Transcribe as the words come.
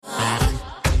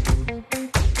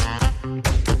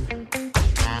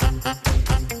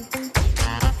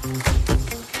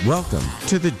Welcome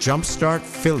to the Jumpstart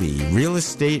Philly Real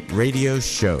Estate Radio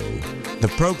Show, the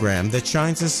program that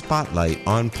shines a spotlight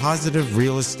on positive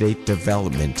real estate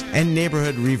development and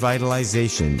neighborhood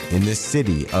revitalization in the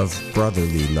city of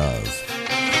brotherly love.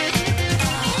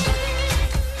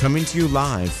 Coming to you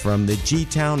live from the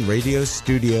G-Town Radio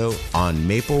Studio on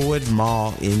Maplewood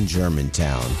Mall in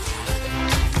Germantown.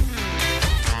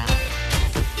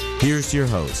 Here's your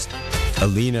host,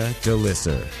 Alina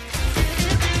Delisser.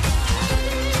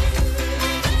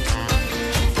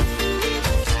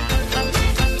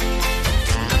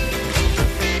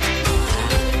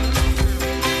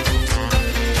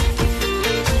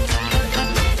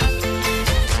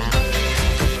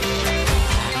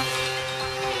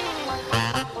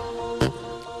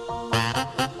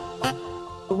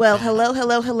 Well,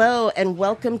 hello, and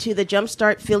welcome to the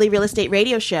Jumpstart Philly Real Estate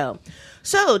Radio Show.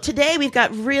 So today we've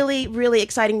got really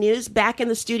exciting news. Back in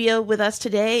the studio with us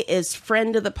today is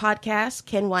friend of the podcast,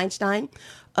 Ken Weinstein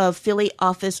of Philly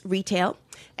Office Retail,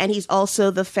 and he's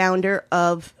also the founder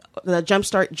of the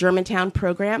Jumpstart Germantown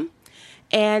program.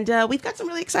 And we've got some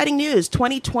really exciting news.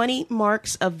 2020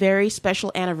 marks a very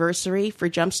special anniversary for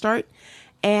Jumpstart,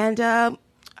 and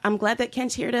I'm glad that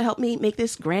Ken's here to help me make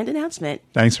this grand announcement.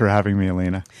 Thanks for having me,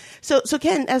 Alina. So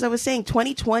Ken, as I was saying,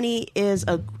 2020 is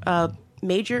a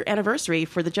major anniversary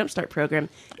for the Jumpstart program.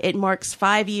 It marks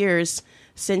 5 years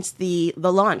since the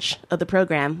launch of the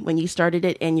program when you started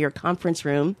it in your conference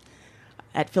room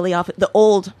at Philly office, the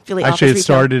old Philly office. Actually, it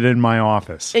started in my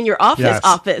office. In your office? Yes.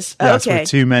 Office. Yes, Okay. with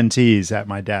two mentees at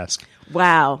my desk.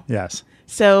 Wow. Yes.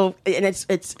 So, and it's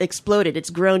exploded. It's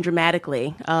grown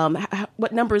dramatically.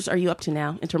 What numbers are you up to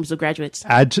now in terms of graduates?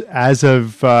 As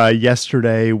of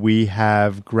yesterday, we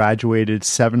have graduated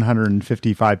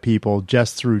 755 people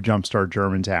just through Jumpstart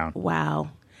Germantown. Wow.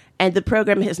 And the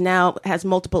program has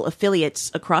multiple affiliates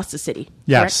across the city.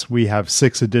 Yes, correct? we have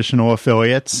 6 additional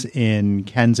affiliates in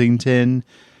Kensington,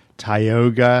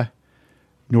 Tioga,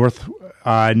 North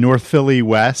Philly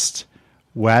West,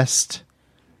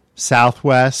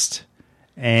 Southwest,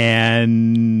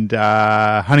 and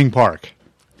Hunting Park.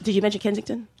 Did you mention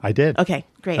Kensington? I did. Okay,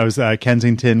 great. That was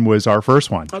Kensington was our first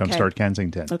one. Okay. Jumpstart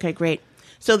Kensington. Okay, great.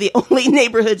 So the only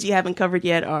neighborhoods you haven't covered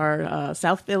yet are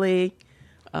South Philly.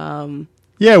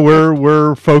 Yeah,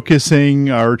 we're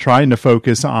focusing or trying to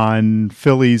focus on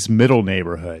Philly's middle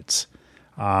neighborhoods.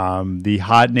 The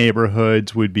hot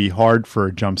neighborhoods would be hard for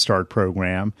a Jumpstart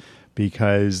program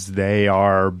because they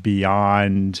are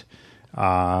beyond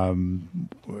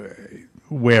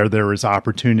where there is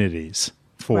opportunities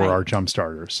for Right. our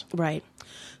Jumpstarters. Right.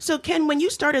 So Ken, when you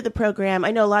started the program,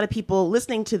 I know a lot of people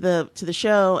listening to the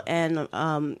show and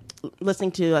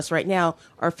listening to us right now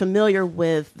are familiar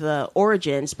with the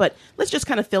origins, but let's just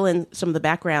kind of fill in some of the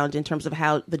background in terms of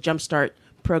how the Jumpstart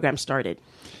program started.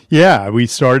 Yeah, we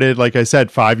started, like I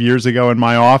said, 5 years ago in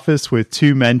my office with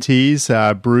 2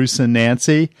 mentees, Bruce and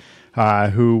Nancy,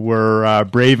 who were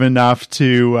brave enough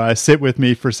to sit with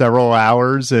me for several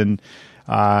hours and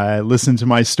listen to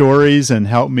my stories and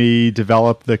help me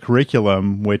develop the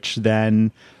curriculum, which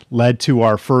then led to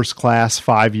our first class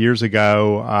 5 years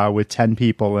ago with 10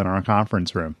 people in our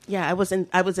conference room. Yeah, I was in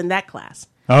that class.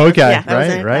 Oh, okay, Yeah, I was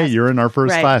in that right. class. You're in our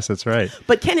first Right. class. That's right.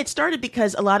 But Ken, it started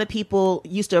because a lot of people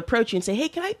used to approach you and say, "Hey,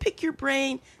 can I pick your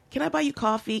brain? Can I buy you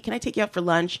coffee? Can I take you out for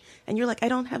lunch?" And you're like, "I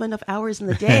don't have enough hours in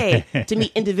the day to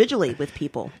meet individually with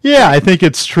people." Yeah, I think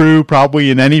it's true probably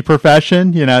in any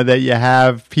profession, that you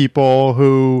have people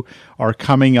who are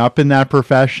coming up in that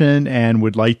profession and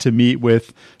would like to meet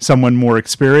with someone more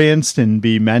experienced and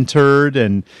be mentored.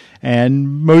 And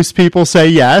most people say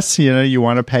yes, you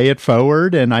want to pay it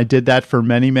forward. And I did that for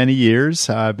many, many years.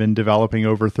 I've been developing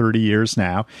over 30 years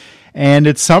now. And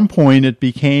at some point, it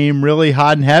became really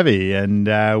hot and heavy, and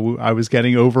I was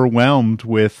getting overwhelmed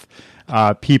with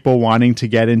people wanting to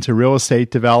get into real estate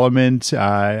development,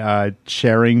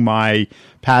 sharing my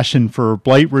passion for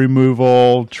blight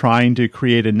removal, trying to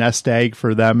create a nest egg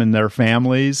for them and their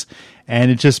families,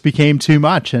 and it just became too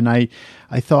much. And I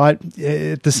thought,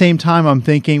 at the same time, I'm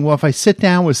thinking, well, if I sit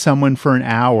down with someone for an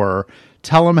hour,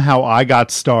 tell them how I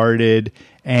got started,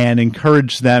 and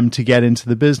encourage them to get into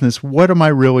the business, what am I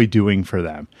really doing for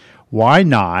them? Why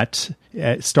not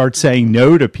start saying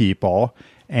no to people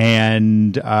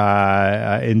and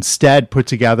instead put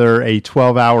together a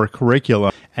 12-hour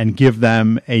curriculum and give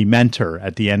them a mentor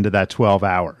at the end of that 12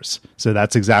 hours? So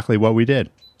that's exactly what we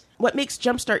did. What makes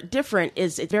Jumpstart different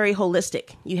is it's very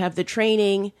holistic. You have the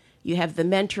training, you have the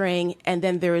mentoring, and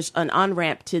then there's an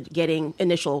on-ramp to getting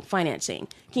initial financing.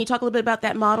 Can you talk a little bit about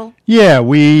that model? Yeah,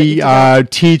 we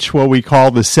teach what we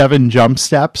call the 7 jump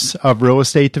steps of real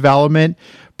estate development.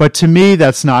 But to me,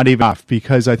 that's not even enough,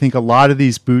 because I think a lot of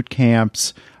these boot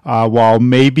camps, while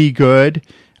may be good,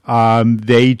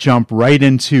 they jump right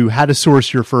into how to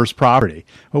source your first property.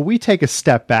 Well, we take a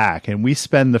step back and we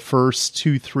spend the first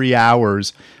 2-3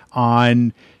 hours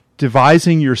on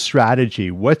devising your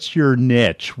strategy. What's your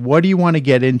niche? What do you want to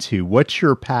get into? What's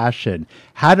your passion?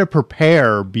 How to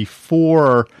prepare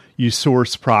before you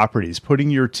source properties,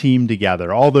 putting your team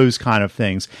together, all those kind of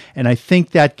things. And I think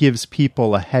that gives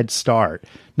people a head start.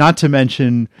 Not to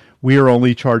mention, we are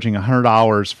only charging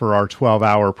 $100 for our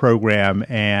 12-hour program,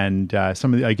 and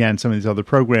some of these other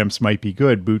programs might be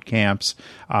good, boot camps,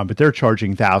 but they're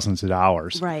charging thousands of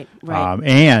dollars. Right.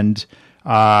 And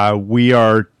we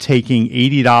are taking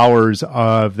 $80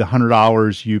 of the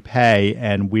 $100 you pay,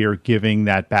 and we are giving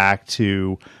that back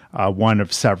to one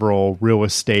of several real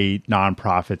estate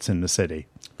nonprofits in the city.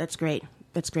 That's great.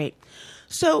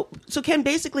 So Ken,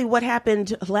 basically what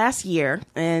happened last year,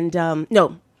 and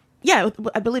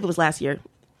I believe it was last year,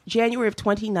 January of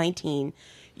 2019,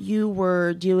 you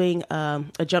were doing a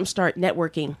Jumpstart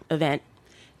networking event,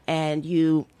 and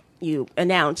you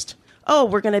announced,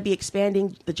 we're going to be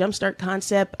expanding the Jumpstart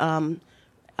concept,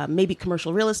 maybe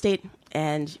commercial real estate,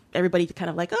 and everybody kind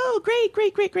of like,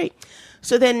 great.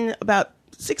 So then about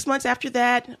 6 months after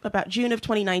that, about June of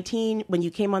 2019, when you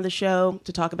came on the show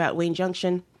to talk about Wayne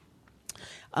Junction,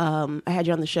 I had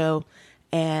you on the show,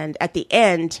 and at the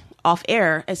end, off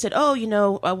air, I said,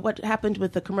 what happened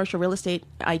with the commercial real estate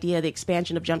idea, the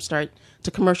expansion of Jumpstart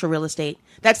to commercial real estate?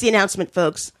 That's the announcement,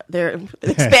 folks. They're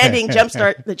expanding the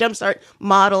Jumpstart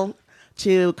model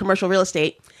to commercial real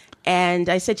estate. And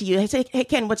I said to you, hey,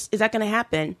 Ken, is that going to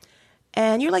happen?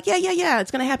 And you're like, yeah,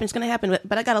 it's going to happen.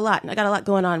 But I got a lot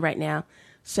going on right now.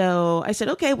 So I said,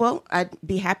 okay, well, I'd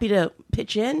be happy to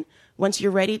pitch in once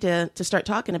you're ready to start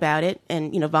talking about it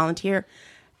and, volunteer.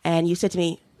 And you said to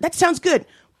me, that sounds good.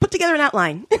 Put together an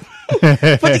outline.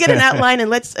 And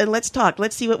let's talk.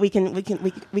 Let's see what we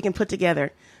can put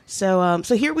together. So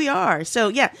here we are.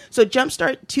 So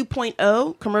Jumpstart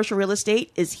 2.0 commercial real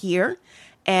estate is here,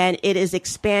 and it is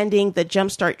expanding the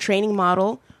Jumpstart training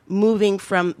model, moving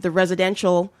from the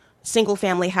residential single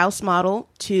family house model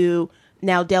to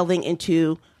now delving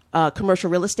into commercial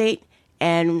real estate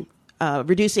and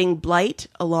reducing blight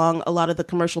along a lot of the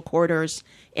commercial corridors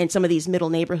in some of these middle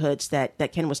neighborhoods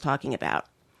that Ken was talking about.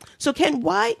 So Ken,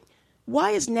 why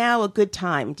is now a good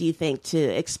time, do you think, to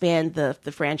expand the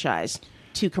franchise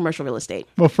to commercial real estate?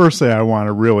 Well, firstly, I want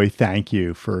to really thank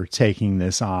you for taking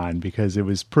this on, because it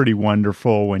was pretty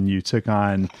wonderful when you took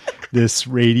on this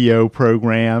radio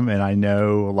program. And I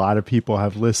know a lot of people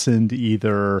have listened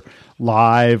either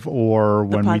live or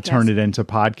when we turn it into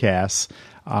podcasts.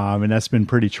 And that's been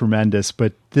pretty tremendous.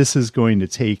 But this is going to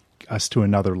take us to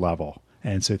another level.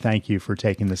 And so thank you for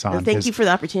taking this on. Thank you for the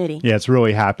opportunity. Yeah, it's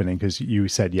really happening because you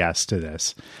said yes to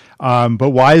this. But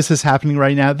why is this happening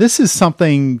right now? This is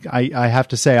something I have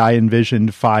to say I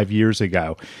envisioned 5 years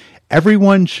ago.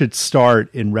 Everyone should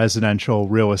start in residential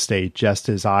real estate just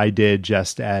as I did,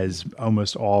 just as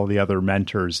almost all the other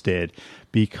mentors did,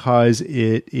 because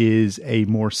it is a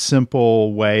more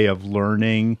simple way of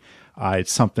learning.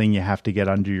 It's something you have to get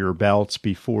under your belts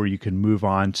before you can move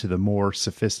on to the more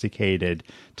sophisticated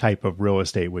type of real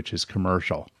estate, which is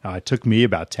commercial. It took me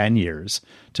about 10 years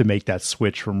to make that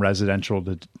switch from residential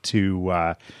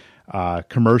to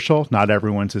commercial. Not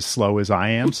everyone's as slow as I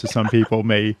am, so some people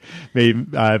may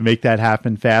make that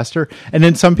happen faster. And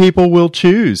then some people will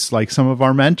choose, like some of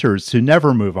our mentors, to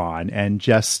never move on and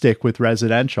just stick with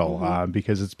residential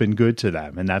because it's been good to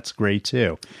them, and that's great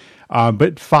too.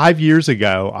 But 5 years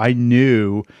ago, I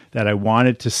knew that I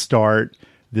wanted to start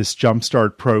this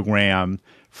Jumpstart program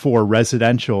for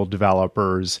residential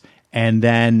developers. And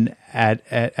then at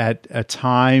a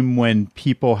time when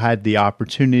people had the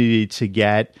opportunity to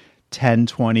get 10,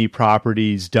 20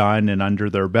 properties done and under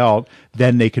their belt,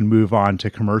 then they can move on to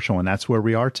commercial. And that's where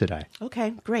we are today.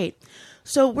 Okay, great.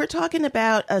 So we're talking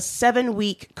about a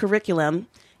 7-week curriculum,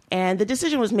 and the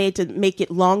decision was made to make it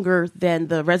longer than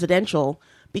the residential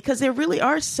because there really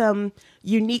are some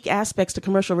unique aspects to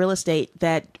commercial real estate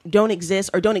that don't exist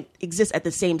or don't exist at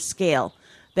the same scale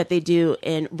that they do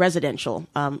in residential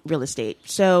real estate.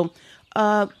 So,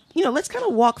 let's kind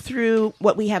of walk through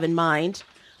what we have in mind.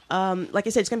 Like I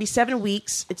said, it's going to be 7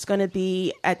 weeks. It's going to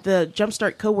be at the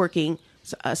Jumpstart co-working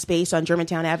space on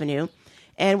Germantown Avenue.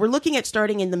 And we're looking at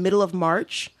starting in the middle of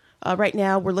March. Right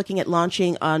now, we're looking at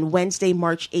launching on Wednesday,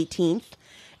 March 18th.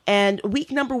 And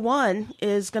week number 1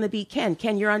 is going to be Ken.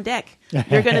 Ken, you're on deck.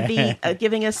 You're going to be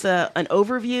giving us an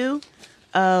overview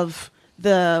of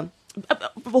the...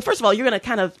 well, first of all, you're going to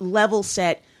kind of level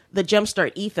set the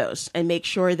Jumpstart ethos and make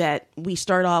sure that we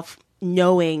start off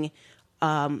knowing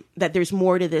that there's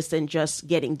more to this than just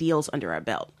getting deals under our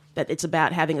belt, that it's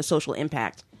about having a social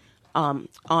impact on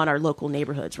our local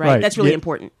neighborhoods, right? That's really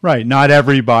important. Right. Not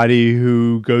everybody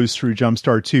who goes through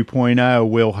Jumpstart 2.0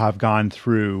 will have gone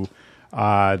through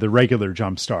the regular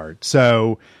Jumpstart.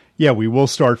 So, yeah, we will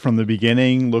start from the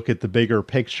beginning, look at the bigger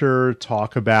picture,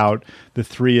 talk about the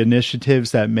 3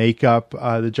 initiatives that make up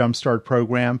the Jumpstart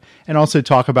program, and also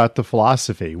talk about the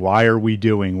philosophy. Why are we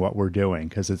doing what we're doing?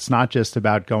 Because it's not just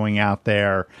about going out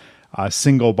there,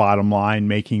 single bottom line,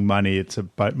 making money. It's a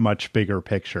much bigger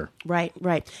picture. Right,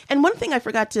 right. And one thing I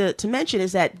forgot to mention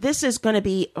is that this is going to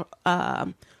be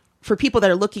for people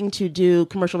that are looking to do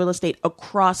commercial real estate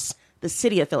across the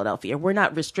city of Philadelphia. We're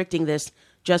not restricting this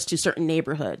just to certain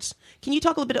neighborhoods. Can you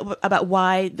talk a little bit about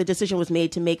why the decision was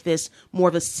made to make this more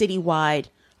of a citywide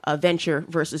venture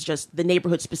versus just the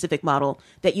neighborhood-specific model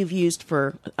that you've used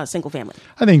for a single family?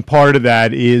 I think part of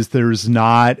that is there's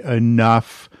not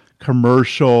enough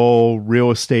commercial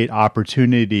real estate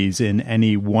opportunities in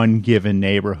any one given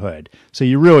neighborhood. So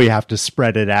you really have to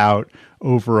spread it out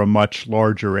over a much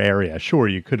larger area. Sure,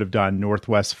 you could have done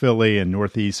Northwest Philly and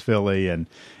Northeast Philly and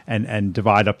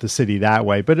divide up the city that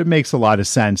way, but it makes a lot of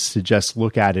sense to just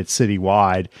look at it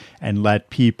citywide and let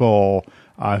people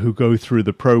who go through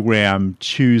the program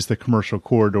choose the commercial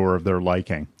corridor of their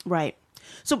liking. Right.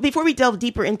 So before we delve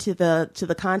deeper into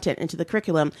the content, into the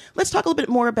curriculum, let's talk a little bit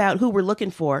more about who we're looking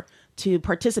for to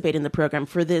participate in the program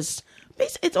for this.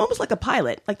 It's almost like a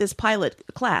pilot, like this pilot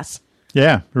class.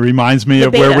 Yeah, it reminds me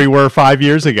of where we were 5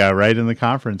 years ago, right, in the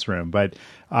conference room. But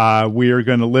we are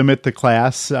going to limit the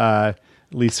class, at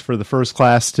least for the first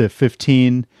class, to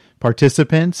 15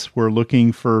 participants. We're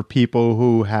looking for people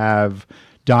who have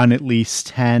done at least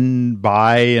 10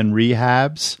 buy and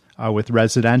rehabs with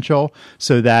residential,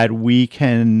 so that we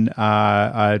can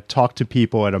talk to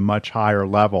people at a much higher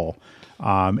level,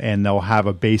 and they'll have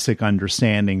a basic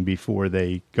understanding before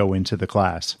they go into the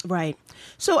class. Right.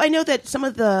 So I know that some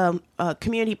of the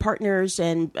community partners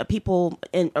and people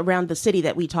around the city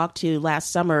that we talked to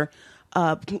last summer,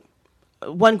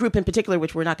 one group in particular,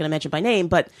 which we're not going to mention by name,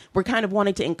 but we're kind of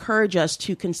wanting to encourage us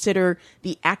to consider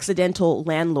the accidental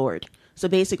landlord. So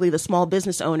basically the small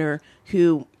business owner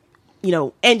who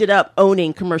ended up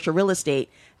owning commercial real estate.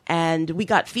 And we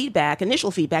got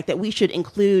initial feedback, that we should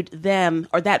include them,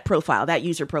 or that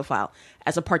user profile,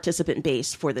 as a participant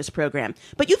base for this program.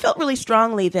 But you felt really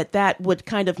strongly that would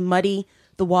kind of muddy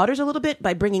the waters a little bit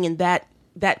by bringing in that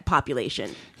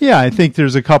population. Yeah, I think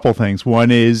there's a couple things.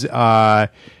 One is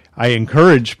I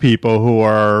encourage people who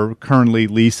are currently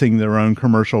leasing their own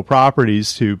commercial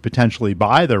properties to potentially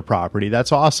buy their property.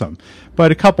 That's awesome.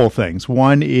 But a couple things.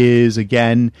 One is,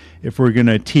 again, if we're going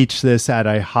to teach this at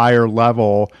a higher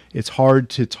level, it's hard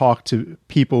to talk to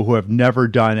people who have never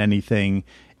done anything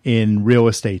in real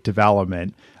estate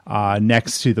development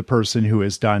next to the person who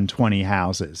has done 20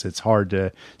 houses. It's hard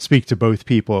to speak to both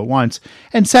people at once.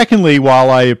 And secondly, while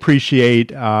I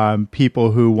appreciate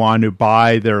people who want to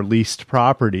buy their leased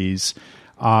properties,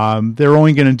 they're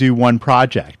only going to do one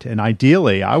project. And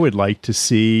ideally, I would like to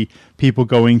see people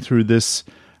going through this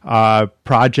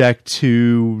project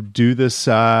to do this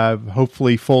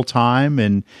hopefully full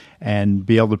time and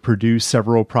be able to produce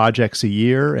several projects a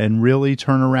year and really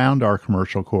turn around our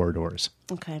commercial corridors.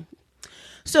 Okay.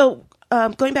 So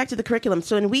going back to the curriculum,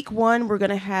 so in week 1, we're going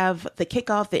to have the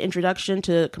kickoff, the introduction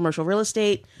to commercial real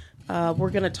estate. We're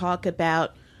going to talk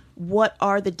about what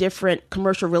are the different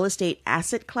commercial real estate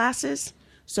asset classes.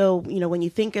 So, when you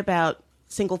think about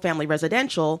single family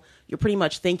residential, you're pretty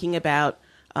much thinking about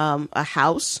a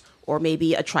house or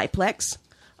maybe a triplex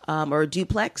or a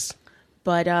duplex.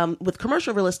 But with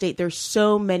commercial real estate, there's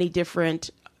so many different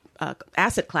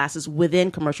asset classes within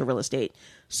commercial real estate.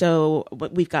 So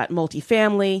we've got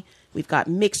multifamily, we've got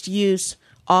mixed use,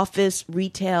 office,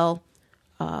 retail,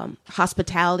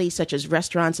 hospitality, such as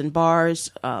restaurants and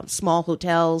bars, small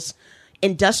hotels,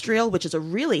 industrial, which is a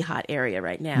really hot area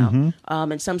right now,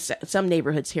 in some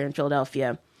neighborhoods here in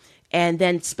Philadelphia, and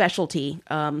then specialty,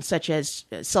 such as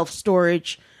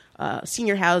self-storage,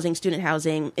 senior housing, student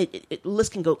housing.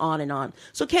 List can go on and on.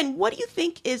 So, Ken, where do you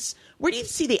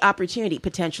see the opportunity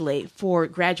potentially for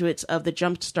graduates of the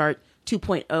Jumpstart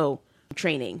 2.0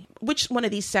 training? Which one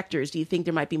of these sectors do you think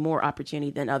there might be more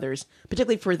opportunity than others,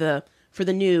 particularly for the for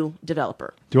the new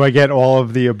developer? Do I get all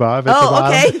of the above at the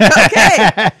bottom?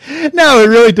 Okay. No, it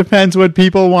really depends what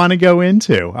people want to go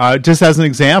into. Just as an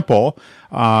example,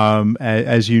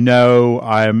 as you know,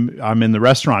 I'm in the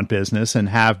restaurant business and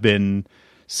have been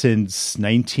since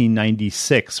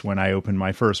 1996 when I opened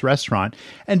my first restaurant.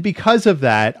 And because of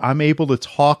that, I'm able to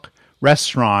talk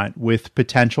restaurant with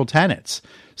potential tenants.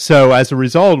 So as a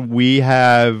result, we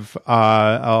have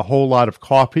a whole lot of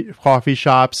coffee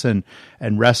shops and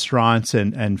restaurants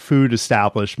and food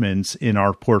establishments in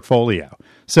our portfolio.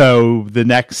 So the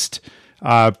next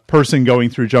person going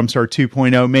through Jumpstart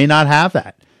 2.0 may not have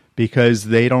that because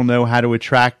they don't know how to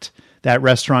attract that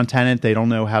restaurant tenant. They don't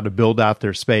know how to build out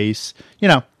their space,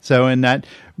 So in that,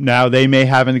 now they may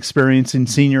have an experience in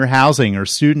senior housing or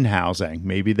student housing.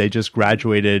 Maybe they just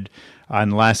graduated in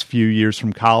the last few years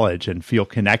from college and feel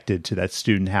connected to that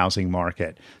student housing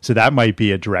market. So that might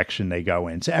be a direction they go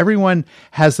in. So everyone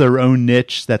has their own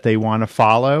niche that they want to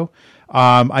follow.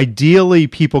 Ideally,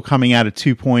 people coming out of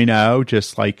 2.0,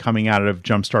 just like coming out of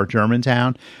Jumpstart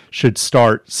Germantown, should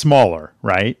start smaller,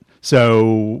 right?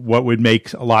 So what would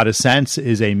make a lot of sense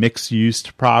is a mixed-use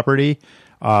property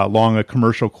along a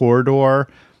commercial corridor,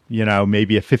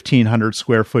 maybe a 1,500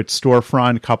 square foot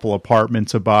storefront, a couple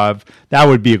apartments above. That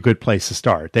would be a good place to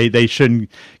start. They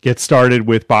shouldn't get started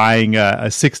with buying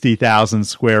a 60,000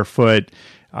 square foot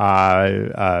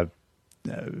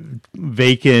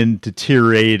vacant,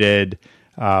 deteriorated,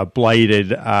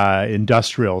 blighted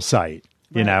industrial site.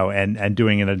 Right. And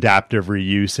doing an adaptive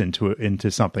reuse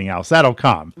into something else. That'll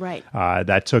come. Right.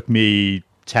 That took me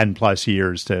 10 plus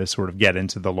years to sort of get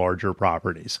into the larger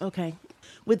properties. Okay.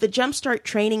 With the Jumpstart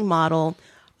training model,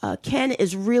 Ken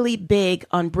is really big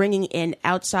on bringing in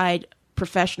outside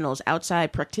professionals,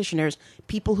 outside practitioners,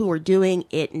 people who are doing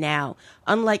it now.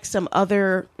 Unlike some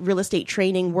other real estate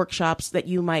training workshops that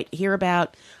you might hear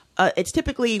about, it's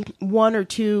typically one or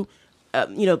two,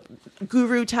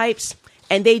 guru types.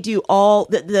 And they do all,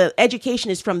 the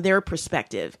education is from their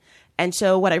perspective. And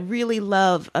so what I really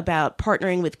love about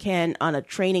partnering with Ken on a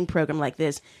training program like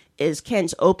this is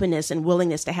Ken's openness and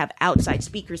willingness to have outside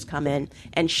speakers come in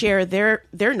and share their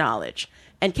knowledge.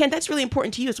 And Ken, that's really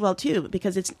important to you as well, too,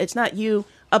 because it's not you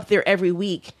up there every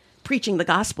week preaching the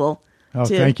gospel. Oh,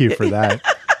 thank you for that.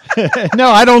 No,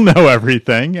 I don't know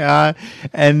everything.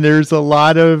 And there's a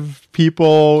lot of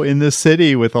people in this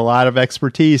city with a lot of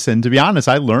expertise. And to be honest,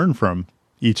 I learn from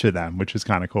each of them, which is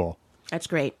kind of cool. That's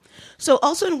great. So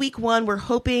also in week one, we're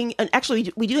hoping, and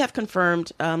actually we do have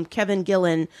confirmed Kevin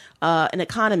Gillen, an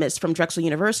economist from Drexel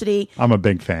University. I'm a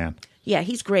big fan. Yeah,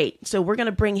 he's great. So we're going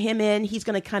to bring him in. He's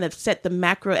going to kind of set the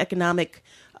macroeconomic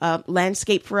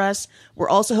landscape for us. We're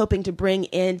also hoping to bring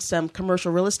in some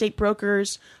commercial real estate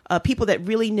brokers, people that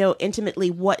really know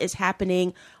intimately what is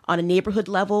happening on a neighborhood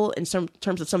level in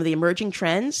terms of some of the emerging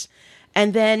trends.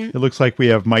 And then it looks like we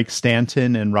have Mike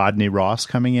Stanton and Rodney Ross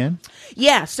coming in.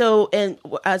 Yeah. So, and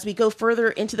as we go further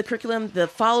into the curriculum, the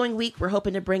following week, we're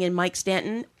hoping to bring in Mike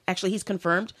Stanton. Actually, he's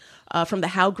confirmed from the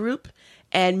Howe Group.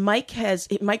 And Mike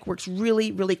works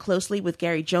really, really closely with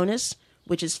Gary Jonas,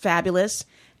 which is fabulous.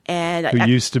 And who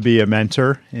used to be a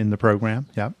mentor in the program.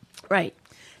 Yep. Right.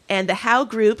 And the Howe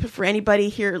Group, for anybody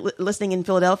here listening in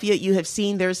Philadelphia, you have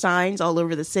seen their signs all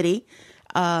over the city.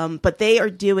 But they are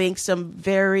doing some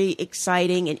very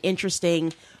exciting and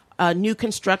interesting new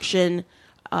construction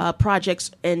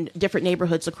projects in different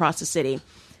neighborhoods across the city.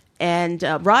 And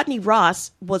Rodney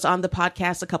Ross was on the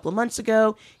podcast a couple of months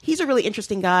ago. He's a really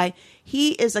interesting guy.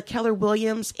 He is a Keller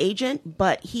Williams agent,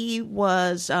 but he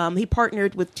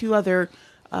partnered with two other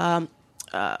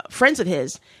friends of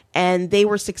his, and they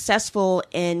were successful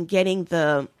in getting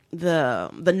the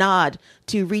nod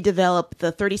to redevelop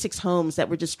the 36 homes that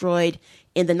were destroyed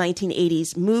in the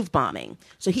 1980s move bombing.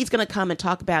 So he's going to come and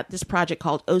talk about this project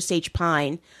called Osage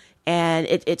Pine, and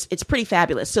it's pretty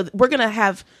fabulous. So we're going to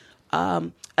have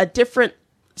a different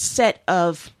set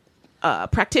of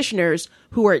practitioners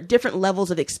who are at different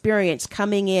levels of experience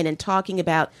coming in and talking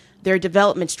about their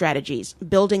development strategies,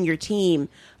 building your team,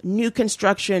 new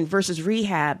construction versus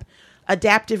rehab,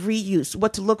 adaptive reuse,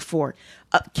 what to look for.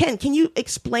 Ken, can you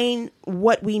explain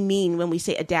what we mean when we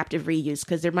say adaptive reuse?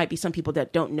 Because there might be some people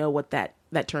that don't know what that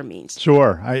term means.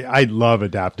 Sure. I love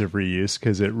adaptive reuse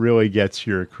because it really gets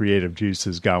your creative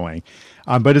juices going.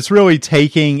 But it's really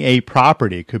taking a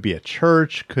property. It could be a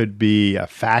church, could be a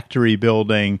factory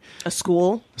building. A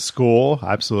school. School,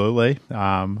 absolutely.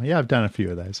 Yeah, I've done a few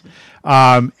of those.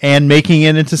 And making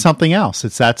it into something else.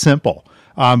 It's that simple.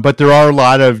 But there are a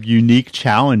lot of unique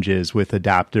challenges with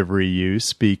adaptive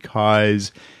reuse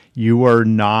because you are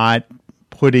not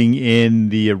putting in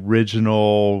the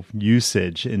original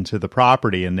usage into the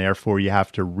property, and therefore you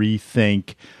have to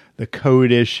rethink the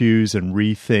code issues and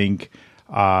rethink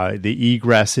the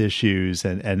egress issues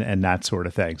and that sort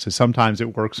of thing. So sometimes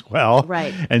it works well,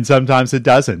 right, and sometimes it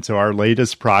doesn't. So our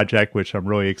latest project, which I'm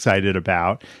really excited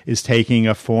about, is taking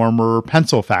a former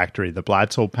pencil factory, the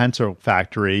Blatzel Pencil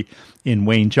Factory in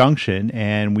Wayne Junction,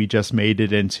 and we just made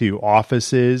it into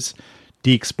offices,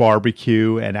 Deke's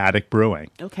Barbecue, and Attic Brewing.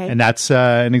 Okay. And that's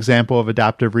an example of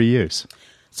adaptive reuse.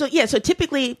 So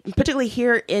typically, particularly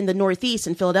here in the Northeast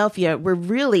in Philadelphia, we're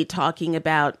really talking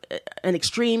about an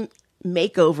extreme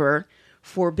makeover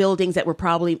for buildings that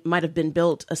might have been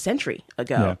built a century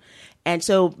ago. Yeah. And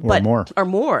so, or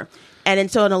more. And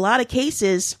so in a lot of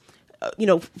cases,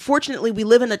 fortunately we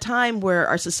live in a time where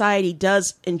our society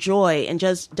does enjoy and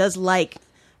just does like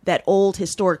that old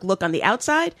historic look on the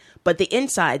outside, but the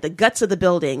inside, the guts of the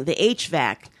building, the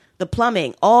HVAC, the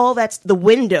plumbing, all that's the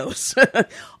windows,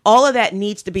 all of that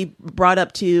needs to be brought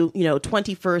up to,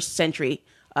 21st century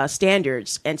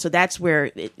standards. And so that's where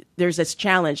there's this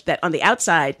challenge that on the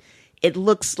outside, it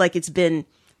looks like it's been,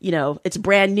 it's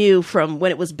brand new from when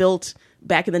it was built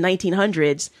back in the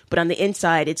 1900s. But on the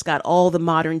inside, it's got all the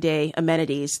modern day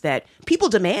amenities that people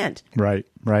demand. Right.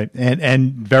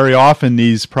 And very often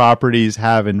these properties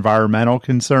have environmental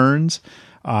concerns.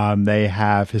 They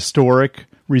have historic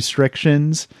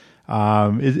restrictions.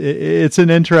 It's an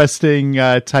interesting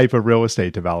type of real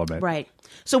estate development. Right.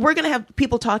 So we're going to have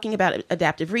people talking about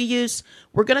adaptive reuse.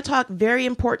 We're going to talk very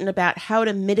important about how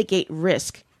to mitigate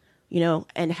risk,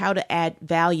 and how to add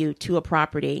value to a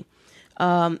property.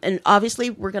 And obviously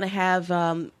we're going to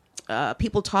have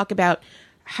people talk about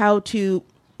how to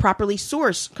properly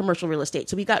source commercial real estate.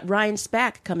 So we've got Ryan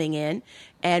Spack coming in,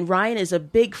 and Ryan is a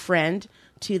big friend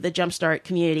to the Jumpstart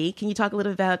community. Can you talk a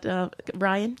little about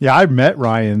Ryan? Yeah, I met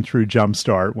Ryan through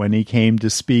Jumpstart when he came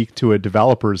to speak to a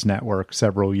developers network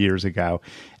several years ago.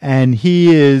 And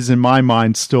he is, in my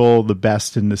mind, still the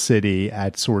best in the city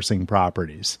at sourcing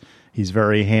properties. He's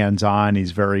very hands-on.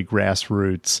 He's very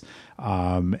grassroots.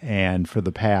 And for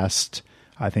the past,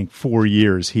 I think, 4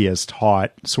 years, he has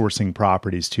taught sourcing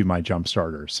properties to my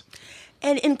Jumpstarters.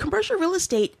 And in commercial real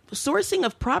estate, sourcing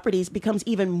of properties becomes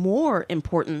even more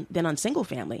important than on single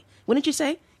family, wouldn't you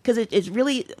say? Because it's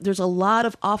really, there's a lot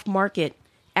of off-market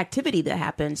activity that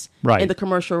happens in the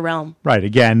commercial realm. Right.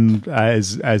 Again,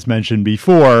 as mentioned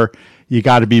before, you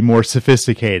got to be more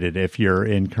sophisticated if you're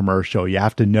in commercial. You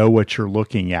have to know what you're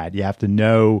looking at. You have to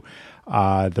know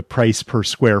the price per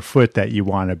square foot that you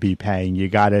want to be paying. You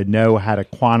got to know how to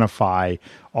quantify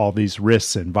all these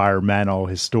risks, environmental,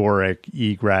 historic,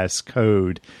 egress,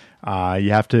 code.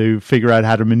 You have to figure out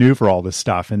how to maneuver all this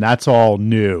stuff. And that's all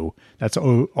new. That's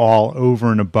all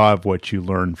over and above what you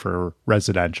learn for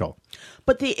residential.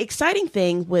 But the exciting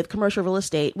thing with commercial real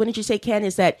estate, wouldn't you say, Ken,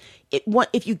 is that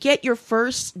if you get your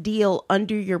first deal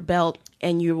under your belt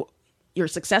and you're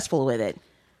successful with it,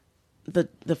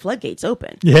 the floodgates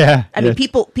open. Yeah. I mean,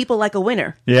 people like a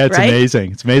winner. Yeah, it's right?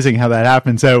 amazing. It's amazing how that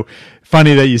happens. So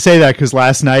funny that you say that, because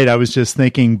last night I was just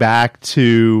thinking back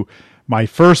to my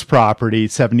first property,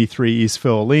 73 East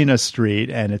Philolina Street,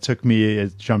 and it took me,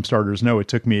 as Jumpstarters know, it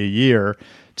took me a year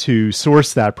to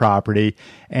source that property.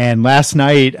 And last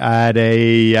night at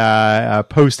a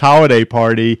post-holiday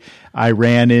party, I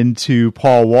ran into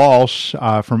Paul Walsh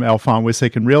from Elfont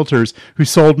Wissahickon and Realtors, who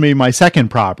sold me my second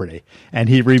property. And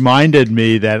he reminded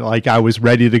me that I was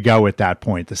ready to go at that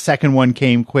point. The second one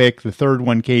came quick. The third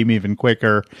one came even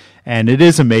quicker. And it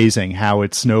is amazing how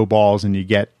it snowballs and you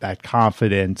get that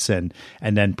confidence and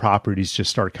then properties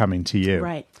just start coming to you.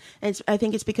 Right. And I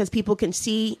think it's because people can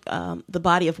see the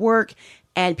body of work,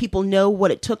 and people know what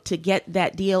it took to get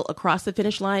that deal across the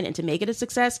finish line and to make it a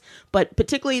success. But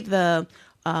particularly the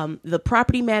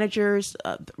property managers,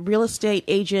 real estate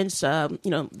agents,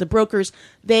 the brokers,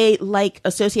 they like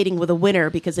associating with a winner,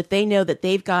 because if they know that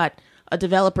they've got a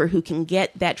developer who can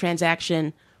get that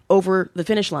transaction over the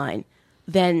finish line,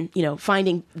 then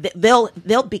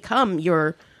they'll become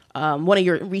your one of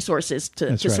your resources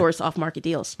to source off-market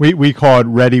deals. We call it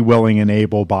ready, willing, and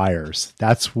able buyers.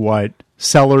 That's what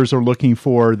sellers are looking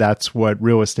for. That's what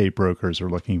real estate brokers are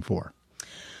looking for.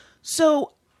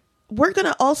 So we're going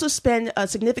to also spend a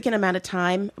significant amount of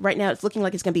time. Right now, it's looking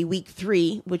like it's going to be week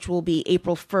 3, which will be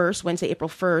Wednesday, April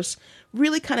 1st,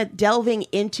 really kind of delving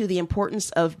into the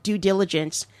importance of due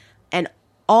diligence and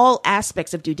all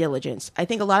aspects of due diligence. I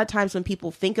think a lot of times when people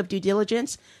think of due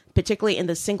diligence, particularly in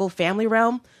the single family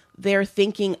realm, they're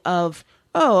thinking of,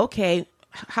 oh, okay,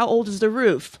 how old is the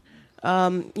roof?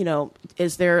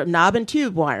 Is there knob and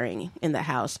tube wiring in the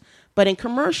house? But in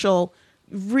commercial,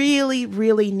 really,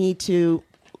 really need to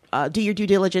do your due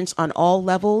diligence on all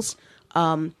levels.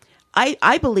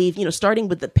 I believe, starting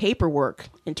with the paperwork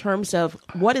in terms of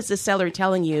what is the seller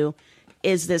telling you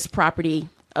is this property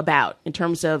about in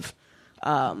terms of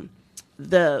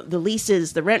the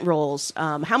leases, the rent rolls,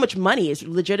 how much money is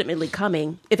legitimately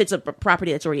coming if it's a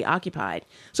property that's already occupied.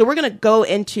 So we're going to go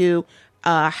into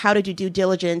how to do due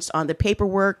diligence on the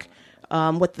paperwork,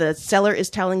 what the seller is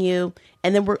telling you.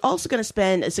 And then we're also going to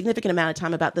spend a significant amount of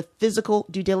time about the physical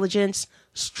due diligence,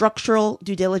 structural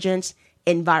due diligence,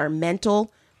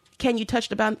 environmental. Can you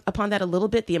touch upon that a little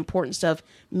bit, the importance of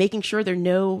making sure there are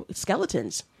no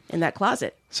skeletons in that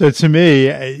closet? So to me,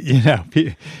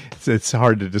 it's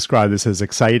hard to describe this as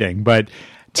exciting, but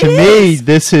to me,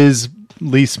 this is at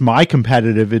least my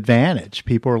competitive advantage.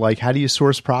 People are like, how do you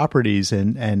source properties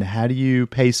and how do you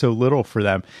pay so little for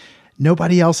them?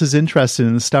 Nobody else is interested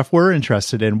in the stuff we're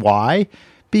interested in. Why?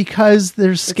 Because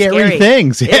there's scary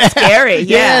things. It's scary.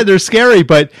 Yeah, they're scary,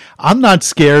 but I'm not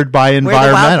scared by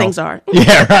environmental. Where the wild things are.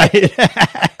 Yeah,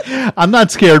 right. I'm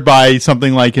not scared by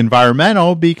something like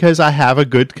environmental because I have a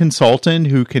good consultant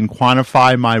who can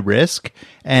quantify my risk,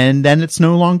 and then it's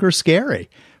no longer scary.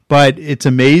 But it's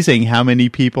amazing how many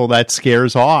people that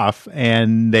scares off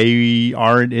and they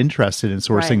aren't interested in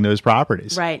sourcing those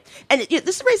properties. Right. And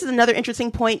this raises another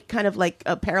interesting point, kind of like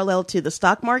a parallel to the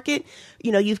stock market.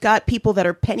 You've got people that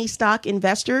are penny stock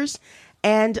investors,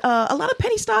 and a lot of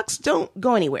penny stocks don't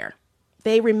go anywhere.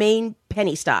 They remain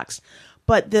penny stocks.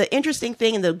 But the interesting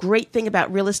thing and the great thing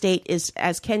about real estate is,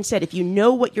 as Ken said, if you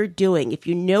know what you're doing, if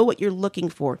you know what you're looking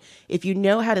for, if you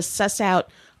know how to suss out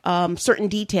certain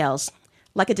details,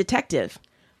 like a detective,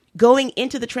 going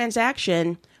into the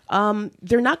transaction,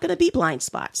 they're not going to be blind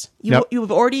spots.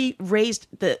 You've already raised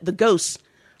the ghosts,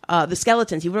 the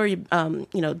skeletons. You've already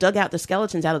dug out the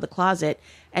skeletons out of the closet,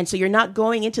 and so you're not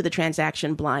going into the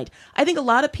transaction blind. I think a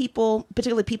lot of people,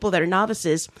 particularly people that are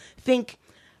novices, think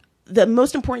the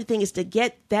most important thing is to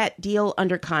get that deal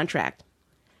under contract,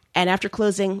 and after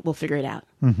closing, we'll figure it out.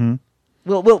 Mm-hmm.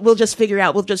 We'll just figure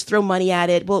out. We'll just throw money at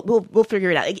it. We'll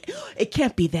figure it out. It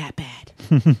can't be that bad.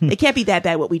 It can't be that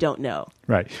bad what we don't know.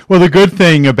 Right. Well, the good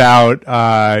thing about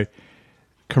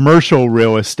commercial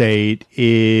real estate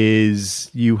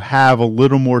is you have a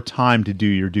little more time to do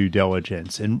your due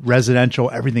diligence. In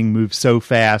residential, everything moves so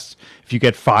fast. If you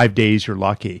get 5 days, you're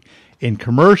lucky. In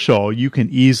commercial, you can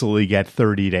easily get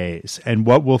 30 days. And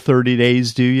what will 30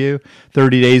 days do you?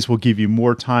 30 days will give you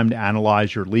more time to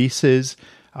analyze your leases,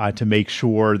 to make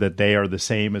sure that they are the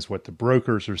same as what the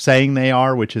brokers are saying they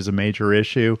are, which is a major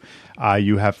issue.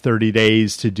 You have 30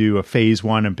 days to do a phase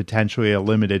 1 and potentially a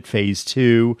limited phase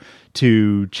 2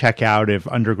 to check out if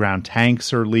underground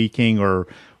tanks are leaking or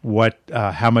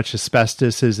how much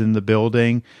asbestos is in the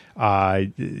building.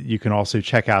 You can also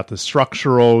check out the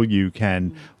structural. You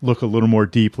can look a little more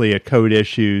deeply at code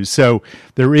issues. So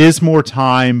there is more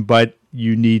time, but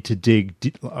you need to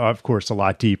dig, of course, a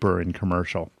lot deeper in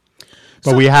commercial.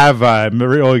 But we have, I'm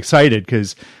really excited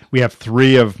because we have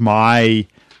 3 of my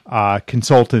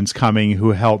consultants coming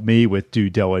who help me with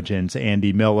due diligence.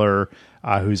 Andy Miller,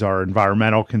 who's our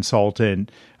environmental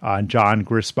consultant, John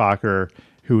Grisbacher,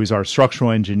 who is our structural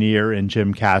engineer, and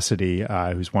Jim Cassidy,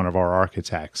 who's one of our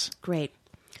architects. Great.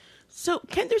 So,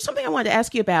 Ken, there's something I wanted to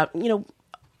ask you about.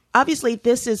 Obviously,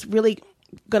 this is really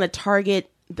going to target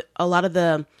a lot of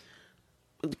the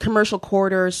commercial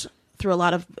corridors through a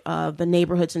lot of the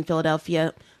neighborhoods in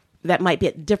Philadelphia that might be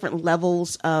at different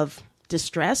levels of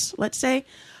distress, let's say.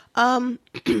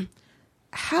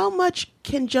 How much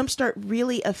can Jumpstart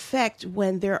really affect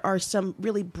when there are some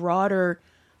really broader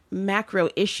macro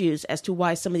issues as to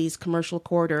why some of these commercial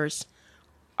corridors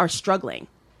are struggling?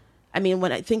 I mean,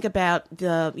 when I think about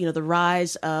the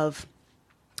rise of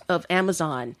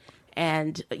Amazon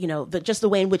and just the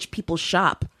way in which people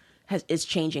shop is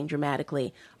changing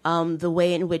dramatically. The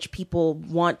way in which people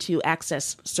want to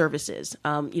access services,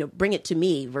 bring it to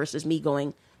me versus me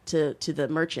going to the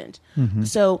merchant. Mm-hmm.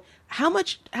 So how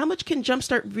much can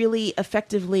Jumpstart really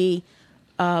effectively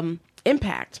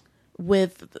impact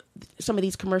with some of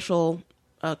these commercial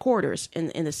corridors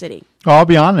in the city? Well, I'll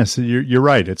be honest. You're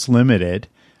right. It's limited.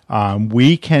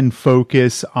 We can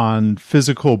focus on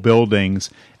physical buildings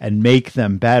and make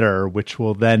them better, which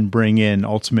will then bring in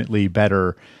ultimately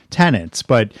better tenants.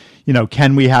 But,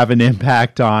 can we have an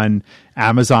impact on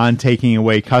Amazon taking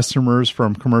away customers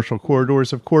from commercial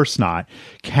corridors? Of course not.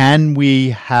 Can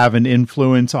we have an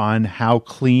influence on how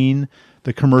clean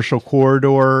the commercial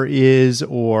corridor is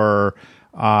or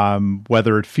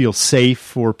Whether it feels safe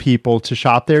for people to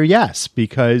shop there, yes,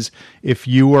 because if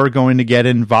you are going to get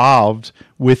involved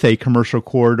with a commercial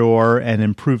corridor and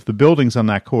improve the buildings on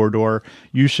that corridor,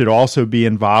 you should also be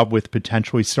involved with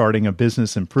potentially starting a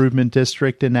business improvement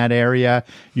district in that area.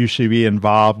 You should be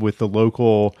involved with the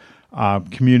local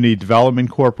community development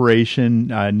corporation,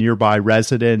 nearby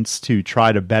residents, to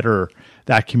try to better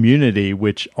that community,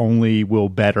 which only will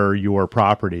better your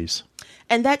properties.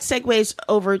 And that segues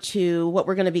over to what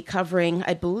we're going to be covering,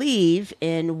 I believe,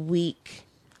 in week,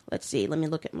 let's see, let me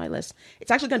look at my list.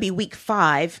 It's actually going to be week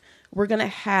 5. We're going to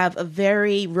have a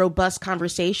very robust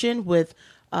conversation with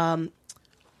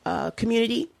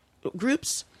community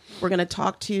groups. We're going to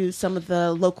talk to some of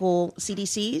the local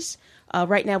CDCs.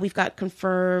 Right now, we've got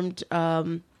confirmed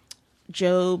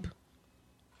Job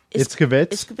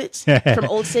Iskovitz from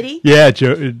Old City. Yeah,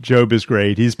 Job is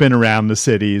great. He's been around the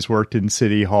city. He's worked in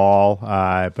City Hall,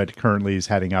 but currently he's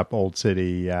heading up Old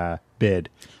City BID,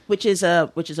 which is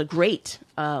a great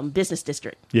business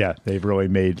district. Yeah, they've really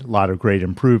made a lot of great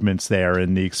improvements there,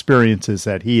 and the experiences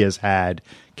that he has had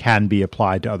can be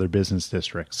applied to other business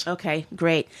districts. Okay,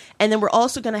 great. And then we're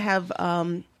also going to have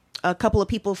a couple of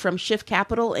people from Shift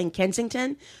Capital in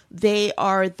Kensington. They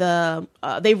are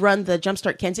they run the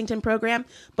Jumpstart Kensington program,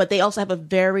 but they also have a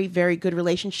very, very good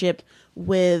relationship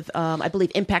with, I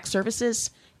believe, Impact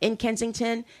Services in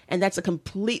Kensington, and that's a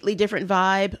completely different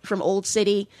vibe from Old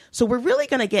City. So we're really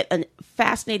going to get a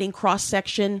fascinating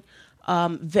cross-section,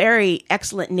 very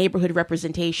excellent neighborhood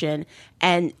representation,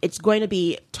 and it's going to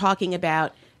be talking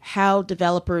about how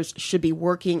developers should be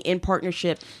working in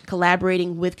partnership,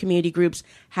 collaborating with community groups,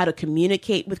 how to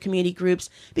communicate with community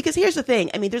groups. Because here's the thing.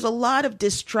 I mean, there's a lot of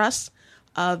distrust.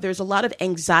 There's a lot of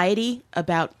anxiety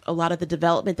about a lot of the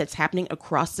development that's happening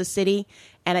across the city.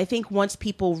 And I think once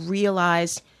people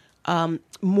realize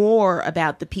more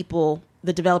about the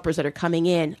developers that are coming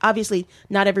in, obviously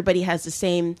not everybody has the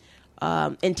same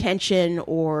intention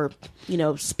or,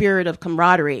 spirit of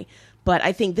camaraderie. But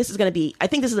I think this is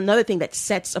another thing that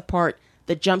sets apart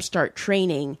the Jumpstart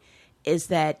training is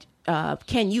that,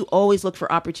 Ken, you always look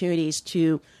for opportunities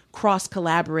to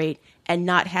cross-collaborate and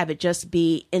not have it just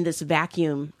be in this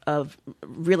vacuum of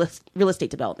real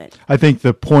estate development. I think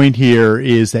the point here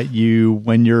is that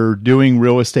when you're doing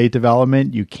real estate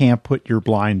development, you can't put your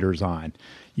blinders on.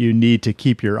 You need to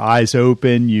keep your eyes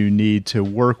open. You need to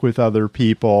work with other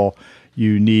people.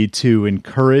 You need to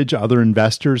encourage other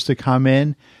investors to come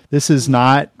in. This is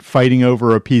not fighting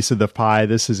over a piece of the pie.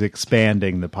 This is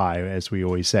expanding the pie, as we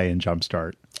always say in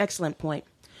Jumpstart. Excellent point.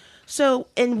 So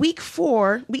in week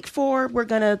 4, we're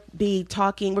going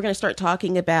to start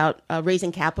talking about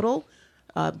raising capital,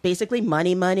 basically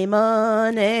money.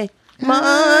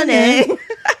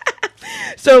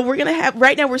 So we're going to have,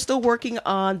 right now we're still working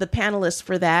on the panelists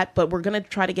for that, but we're going to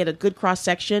try to get a good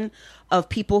cross-section of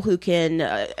people who can,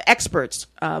 experts,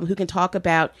 who can talk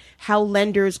about how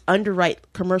lenders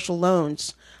underwrite commercial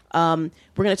loans. We're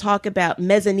going to talk about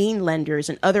mezzanine lenders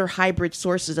and other hybrid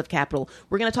sources of capital.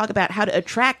 We're going to talk about how to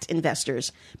attract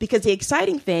investors, because the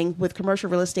exciting thing with commercial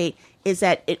real estate is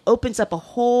that it opens up a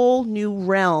whole new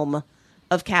realm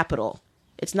of capital.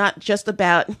 It's not just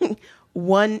about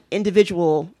one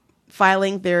individual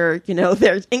filing their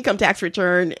income tax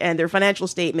return and their financial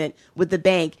statement with the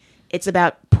bank. It's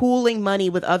about pooling money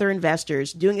with other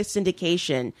investors, doing a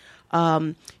syndication,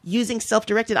 using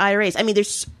self-directed IRAs. I mean,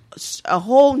 there's a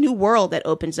whole new world that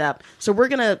opens up. So we're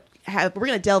going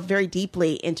to delve very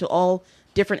deeply into all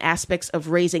different aspects of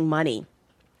raising money.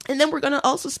 And then we're going to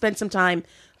also spend some time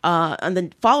on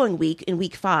the following week, in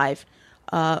week 5,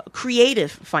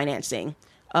 creative financing.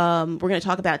 We're going to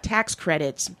talk about tax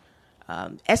credits,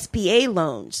 SBA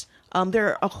loans. There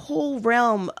are a whole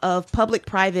realm of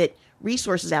public-private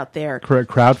resources out there.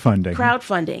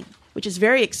 Crowdfunding, which is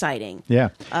very exciting. Yeah.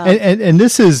 And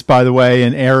this is, by the way,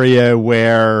 an area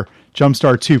where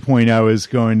Jumpstart 2.0 is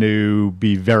going to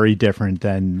be very different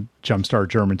than Jumpstart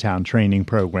Germantown training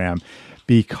program.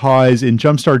 Because in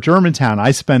Jumpstart Germantown,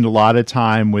 I spend a lot of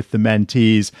time with the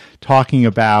mentees talking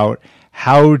about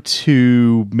how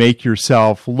to make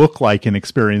yourself look like an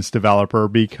experienced developer,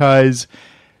 because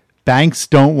banks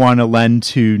don't want to lend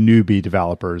to newbie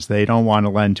developers. They don't want to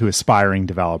lend to aspiring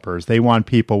developers. They want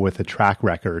people with a track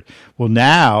record. Well,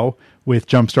 now with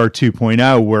Jumpstart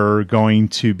 2.0, we're going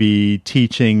to be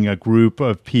teaching a group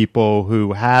of people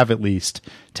who have at least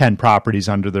 10 properties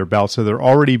under their belt. So they're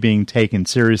already being taken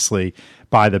seriously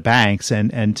by the banks.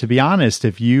 And to be honest,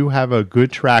 if you have a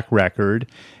good track record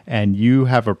and you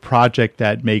have a project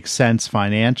that makes sense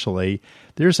financially,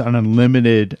 there's an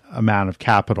unlimited amount of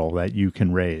capital that you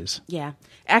can raise. Yeah.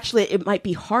 Actually, it might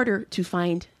be harder to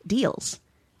find deals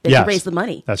that Yes. can raise the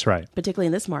money. That's right. Particularly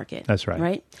in this market. That's right.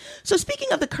 Right. So speaking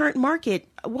of the current market,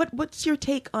 what's your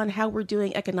take on how we're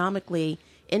doing economically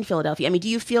in Philadelphia? I mean, do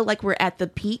you feel like we're at the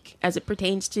peak as it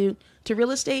pertains to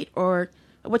real estate, or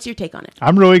what's your take on it?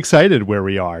 I'm really excited where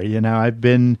we are. I've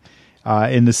been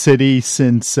in the city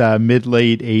since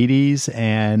mid-late 80s,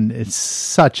 and it's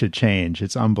such a change.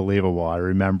 It's unbelievable. I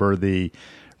remember the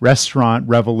restaurant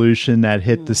revolution that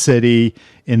hit the city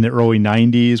in the early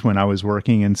 90s when I was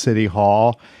working in City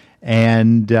Hall.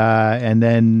 And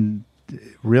then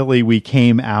really we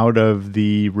came out of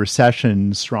the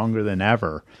recession stronger than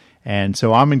ever. And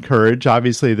so I'm encouraged.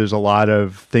 Obviously, there's a lot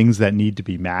of things that need to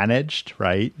be managed,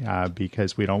 right?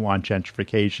 Because we don't want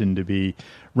gentrification to be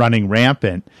running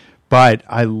rampant. But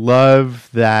I love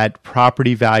that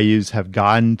property values have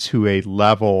gotten to a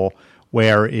level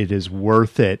where it is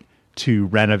worth it to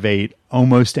renovate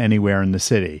almost anywhere in the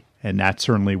city. And that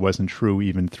certainly wasn't true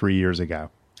even 3 years ago.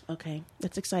 Okay,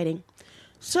 that's exciting.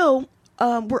 So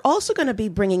we're also going to be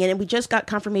bringing in, and we just got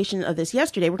confirmation of this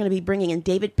yesterday, we're going to be bringing in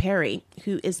David Perry,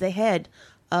 who is the head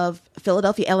of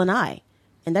Philadelphia L&I.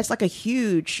 And that's like a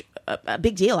huge, a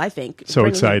big deal, I think. So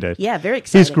excited. Yeah, very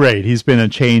excited. He's great. He's been a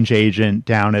change agent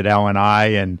down at L&I,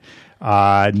 and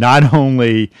not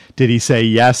only did he say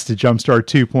yes to Jumpstart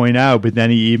 2.0, but then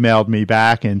he emailed me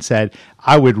back and said,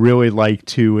 I would really like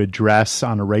to address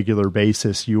on a regular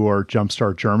basis your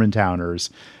Jumpstart Germantowners.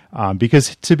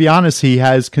 Because to be honest, he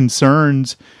has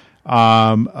concerns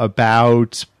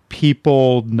about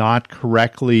people not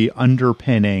correctly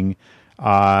underpinning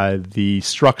the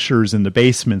structures in the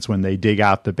basements when they dig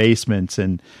out the basements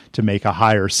and to make a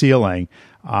higher ceiling.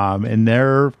 And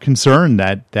they're concerned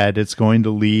that it's going to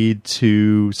lead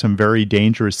to some very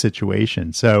dangerous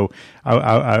situations. So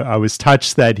I was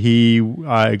touched that he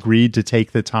agreed to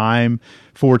take the time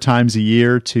 4 times a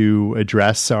year to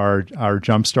address our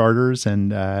jump starters,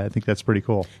 and I think that's pretty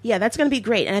cool. Yeah, that's going to be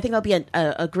great, and I think that'll be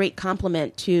a great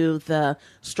complement to the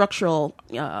structural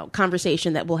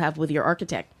conversation that we'll have with your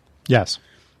architect. Yes.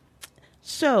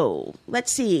 So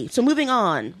let's see. So moving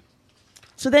on.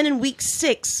 So then in week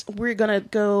 6, we're going to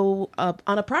go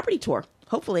on a property tour,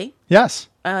 hopefully. Yes.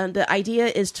 The idea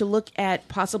is to look at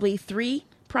possibly 3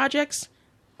 projects,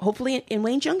 hopefully in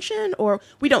Wayne Junction, or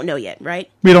we don't know yet, right?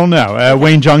 We don't know.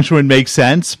 Wayne Junction would make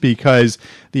sense because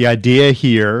the idea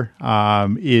here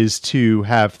is to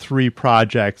have 3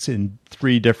 projects in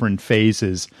 3 different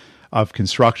phases of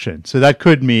construction. So that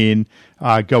could mean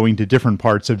going to different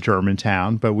parts of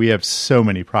Germantown, but we have so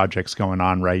many projects going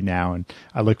on right now, and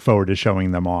I look forward to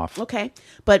showing them off. Okay.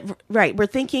 But, right, we're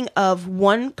thinking of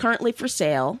 1 currently for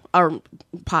sale, or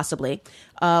possibly,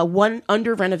 1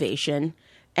 under renovation,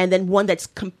 and then 1 that's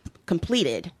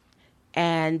completed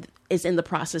and is in the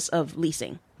process of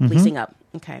leasing up.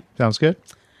 Okay. Sounds good.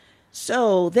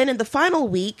 So then in the final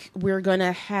week, we're going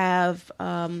to have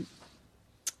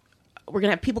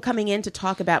people coming in to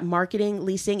talk about marketing,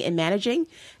 leasing, and managing.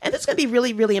 And this is going to be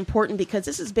really, really important because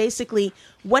this is basically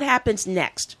what happens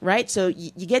next, right? So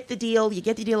you get the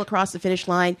deal, across the finish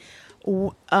line.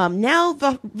 Now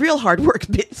the real hard work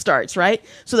bit starts, right?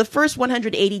 So the first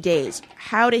 180 days,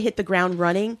 how to hit the ground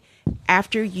running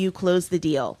after you close the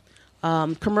deal.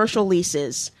 Commercial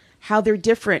leases, how they're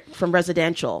different from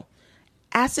residential.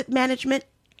 Asset management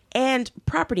and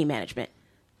property management.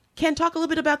 Ken, talk a little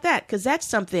bit about that, because that's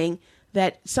something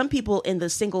that some people in the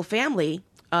single family,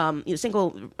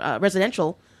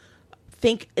 residential,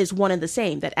 think is one and the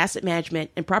same, that asset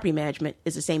management and property management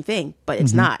is the same thing, but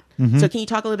it's not. So can you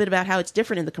talk a little bit about how it's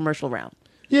different in the commercial realm?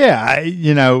 Yeah,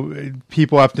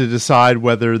 people have to decide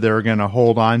whether they're going to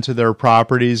hold on to their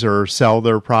properties or sell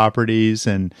their properties,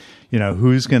 and,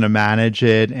 who's going to manage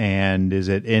it, and is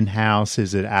it in-house,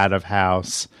 is it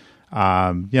out-of-house?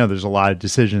 There's a lot of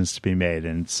decisions to be made,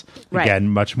 and it's, again,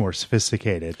 much more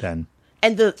sophisticated than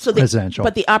residential.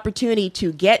 But the opportunity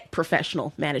to get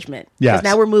professional management. Yes. Because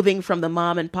now we're moving from the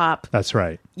mom and pop. That's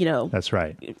right. That's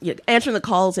right. Answering the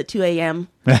calls at 2 a.m.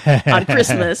 on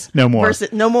Christmas. No more.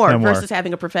 Versus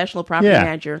having a professional property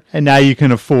manager. And now you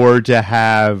can afford to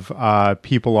have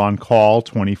people on call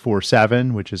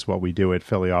 24/7, which is what we do at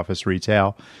Philly Office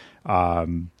Retail.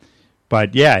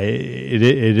 But yeah, it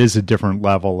is a different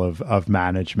level of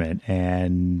management,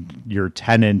 and your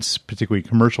tenants, particularly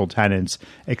commercial tenants,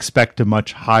 expect a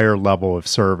much higher level of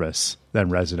service than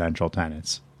residential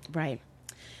tenants. Right.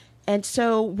 And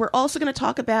so we're also going to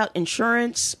talk about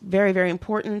insurance, very, very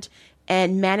important,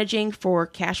 and managing for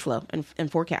cash flow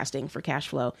and forecasting for cash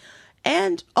flow.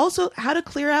 And also how to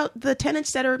clear out the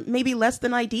tenants that are maybe less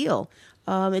than ideal.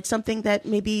 It's something that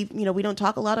maybe, we don't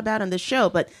talk a lot about on this show,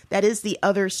 but that is the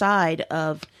other side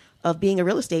of being a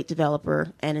real estate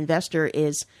developer and investor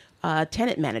is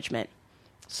tenant management.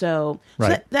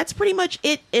 Right. That's pretty much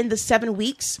it in the 7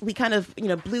 weeks. We kind of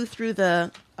blew through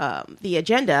the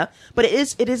agenda, but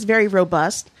it is very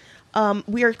robust.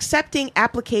 We are accepting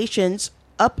applications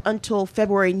up until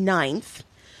February 9th.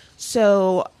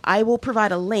 So I will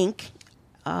provide a link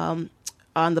on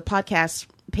the podcast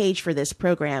page for this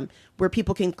program where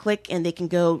people can click and they can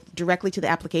go directly to the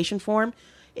application form.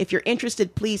 If you're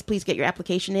interested, please get your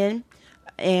application in.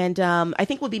 And I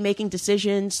think we'll be making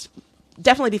decisions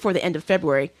definitely before the end of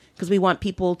February because we want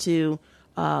people to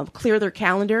clear their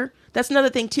calendar. That's another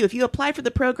thing, too. If you apply for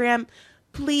the program,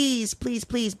 please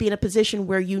be in a position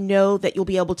where you know that you'll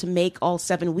be able to make all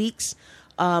 7 weeks.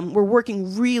 We're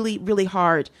working really, really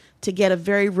hard to get a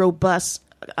very robust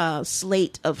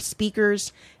slate of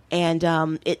speakers. And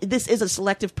this is a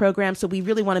selective program, so we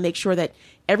really want to make sure that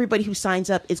everybody who signs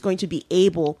up is going to be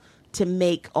able to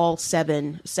make all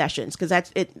 7 sessions, because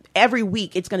that's it. Every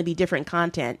week, it's going to be different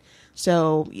content.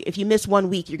 So if you miss 1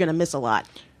 week, you're going to miss a lot.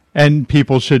 And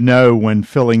people should know when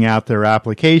filling out their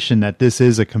application that this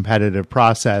is a competitive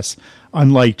process,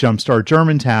 unlike Jumpstart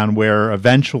Germantown, where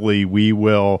eventually we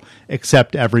will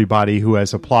accept everybody who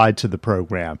has applied to the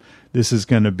program. This is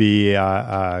going to be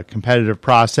a competitive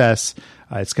process.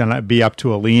 It's going to be up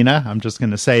to Alina. I'm just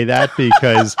going to say that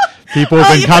because people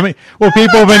have been coming. Well,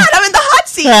 people have been. I'm in the hot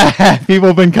seat. People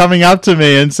have been coming up to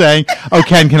me and saying, "Oh,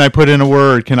 Ken, can I put in a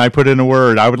word? Can I put in a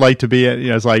word? I would like to be."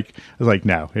 I was like,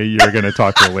 "No, you're going to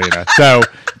talk to Alina." So,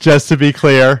 just to be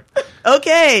clear,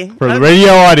 okay, for the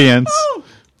radio audience.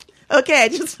 Okay,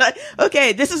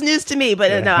 okay. This is news to me,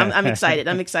 but no, I'm excited.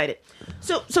 I'm excited.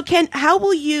 So Ken, how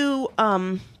will you?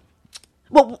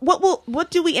 Well, what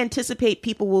do we anticipate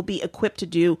people will be equipped to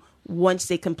do once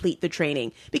they complete the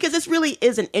training? Because this really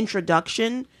is an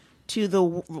introduction to the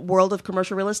world of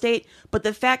commercial real estate, but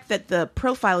the fact that the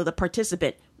profile of the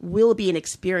participant will be an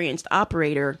experienced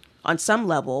operator on some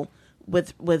level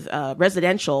with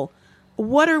residential,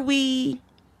 what are we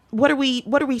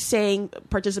saying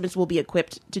participants will be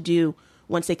equipped to do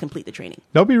once they complete the training?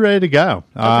 They'll be ready to go.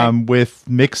 Okay. With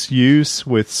mixed use,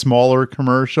 with smaller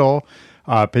commercial.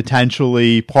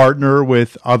 Potentially partner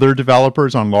with other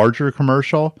developers on larger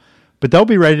commercial, but they'll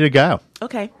be ready to go.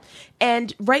 Okay.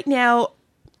 And right now,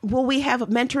 will we have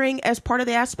mentoring as part of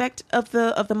the aspect of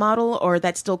the model, or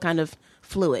that's still kind of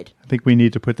fluid? I think we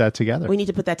need to put that together. We need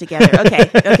to put that together.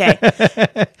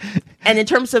 Okay. And in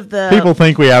terms of the people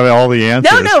think we have all the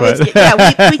answers. No. But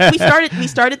We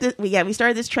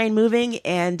started this train moving,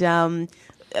 and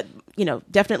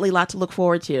definitely a lot to look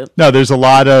forward to. No, there's a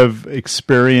lot of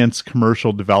experienced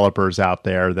commercial developers out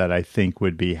there that I think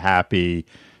would be happy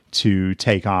to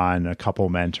take on a couple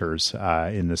mentors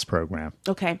in this program.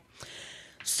 Okay.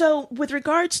 So with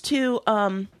regards to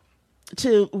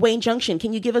Wayne Junction,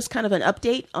 can you give us kind of an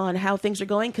update on how things are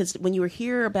going? Because when you were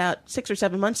here about 6 or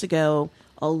 7 months ago,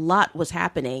 a lot was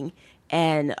happening.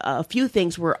 And a few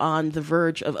things were on the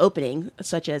verge of opening,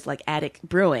 such as like Attic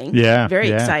Brewing. Yeah. Very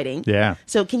exciting. Yeah.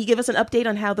 So can you give us an update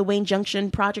on how the Wayne Junction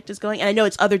project is going? And I know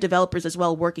it's other developers as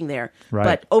well working there. Right.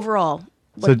 But overall.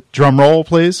 So drum roll,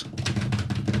 please.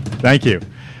 Thank you.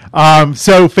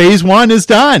 So phase 1 is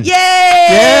done. Yay!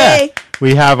 Yeah.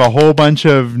 We have a whole bunch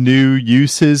of new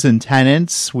uses and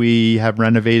tenants. We have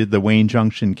renovated the Wayne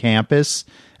Junction campus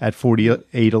at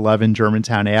 4811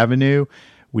 Germantown Avenue.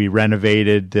 We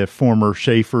renovated the former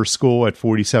Schaefer School at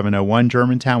 4701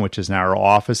 Germantown, which is now our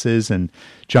offices and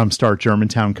Jumpstart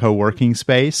Germantown co-working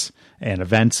space and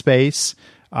event space.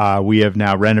 We have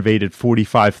now renovated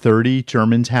 4530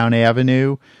 Germantown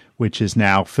Avenue, which is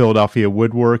now Philadelphia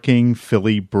Woodworking,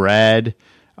 Philly Bread.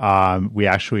 We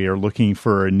actually are looking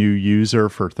for a new user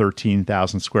for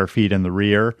 13,000 square feet in the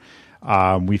rear.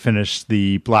 We finished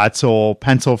the Blatzel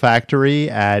Pencil Factory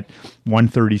at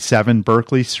 137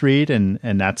 Berkeley Street, and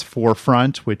that's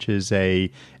Forefront, which is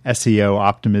a SEO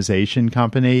optimization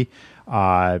company,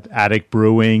 Attic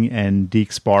Brewing, and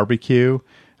Deeks Barbecue.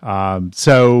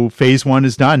 So phase 1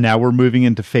 is done. Now we're moving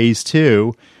into phase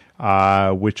 2,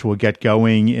 which will get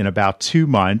going in about 2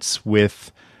 months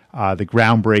with the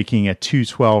groundbreaking at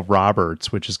 212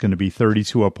 Roberts, which is going to be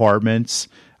 32 apartments.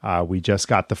 We just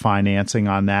got the financing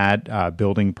on that.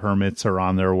 Building permits are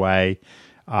on their way.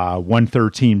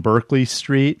 113 Berkeley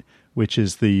Street, which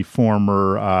is the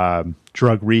former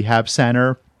drug rehab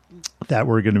center that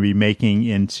we're going to be making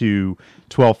into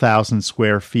 12,000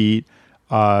 square feet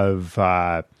of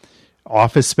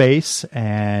office space.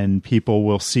 And people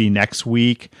will see next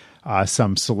week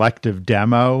some selective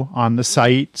demo on the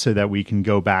site so that we can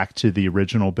go back to the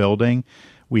original building.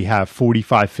 We have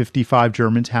 4555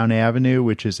 Germantown Avenue,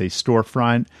 which is a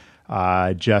storefront.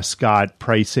 Just got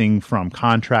pricing from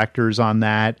contractors on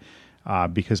that.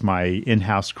 because my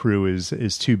in-house crew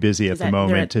is too busy at the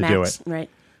moment to do it. Right.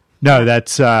 No,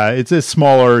 that's it's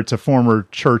a former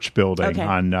church building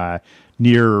on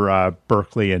near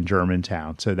Berkeley and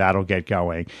Germantown, so that'll get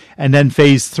going. And then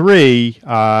phase 3,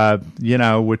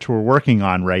 which we're working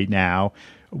on right now,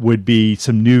 would be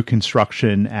some new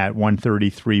construction at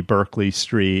 133 Berkeley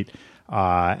Street,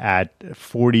 at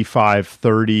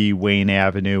 4530 Wayne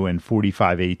Avenue and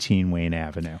 4518 Wayne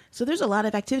Avenue. So there's a lot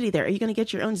of activity there. Are you going to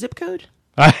get your own zip code?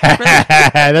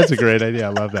 That's a great idea. I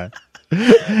love that.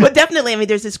 But definitely, I mean,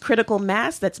 there's this critical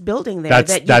mass that's building there.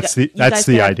 That's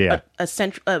the idea.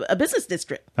 A business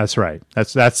district. That's right.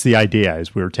 That's the idea.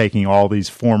 Is we're taking all these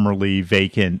formerly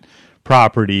vacant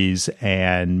properties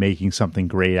and making something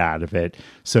great out of it,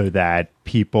 so that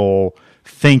people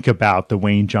think about the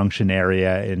Wayne Junction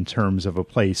area in terms of a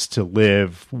place to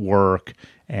live, work,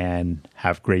 and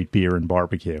have great beer and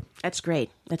barbecue. That's great.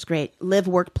 Live,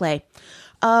 work, play.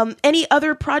 Any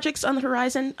other projects on the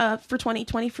horizon for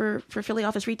 2020 for Philly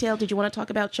Office Retail? Did you want to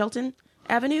talk about Shelton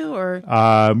Avenue or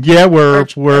we're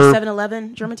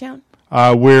 7-Eleven Germantown?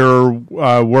 We're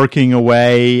working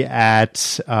away at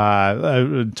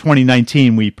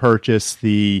 2019. We purchased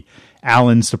the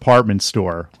Allen's department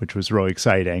store, which was really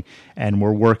exciting, and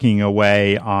we're working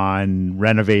away on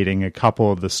renovating a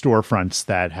couple of the storefronts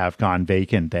that have gone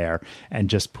vacant there, and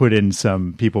just put in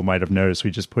some, people might have noticed, we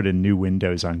just put in new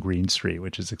windows on Green Street,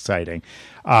 which is exciting.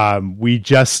 We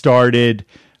just started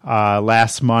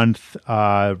last month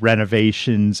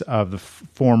renovations of the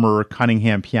former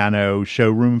Cunningham Piano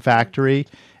showroom factory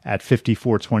at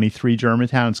 5423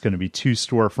 Germantown. It's going to be 2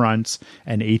 storefronts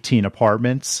and 18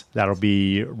 apartments. That'll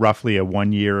be roughly a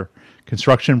 1-year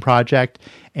construction project.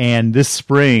 And this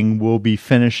spring, we'll be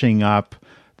finishing up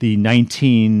the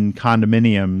 19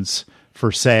 condominiums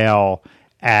for sale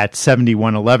at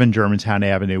 7111 Germantown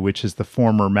Avenue, which is the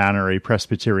former Mount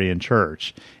Presbyterian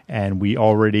Church. And we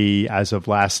already, as of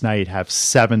last night, have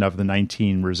 7 of the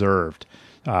 19 reserved.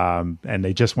 And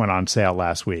they just went on sale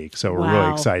last week. So we're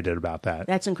really excited about that.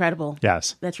 That's incredible.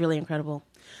 Yes. That's really incredible.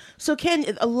 So,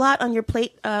 Ken, a lot on your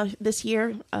plate this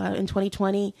year in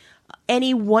 2020.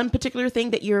 Any one particular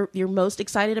thing that you're most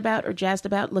excited about or jazzed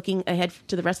about looking ahead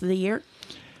to the rest of the year?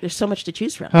 There's so much to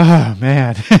choose from. Oh,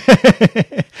 man.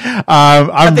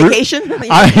 Vacation?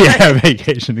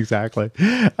 Vacation, exactly.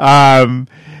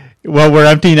 Well, we're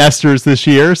empty nesters this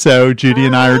year, so Judy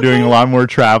and I are doing a lot more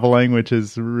traveling, which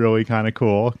is really kind of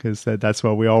cool because that's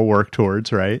what we all work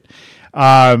towards, right?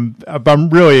 But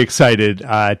I'm really excited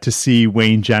to see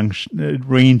Wayne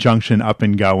Junction up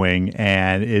and going,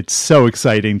 and it's so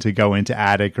exciting to go into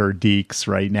Attic or Deeks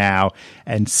right now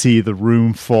and see the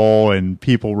room full and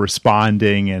people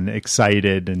responding and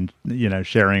excited and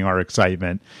sharing our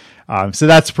excitement. So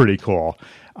that's pretty cool.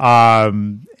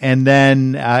 And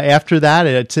then after that,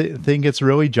 I think it's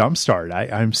really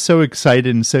Jumpstart. I'm so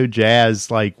excited and so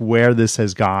jazzed, like where this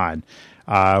has gone.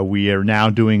 We are now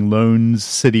doing loans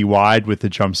citywide with the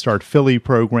Jumpstart Philly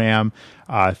program,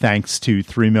 thanks to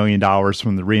 $3 million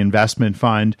from the reinvestment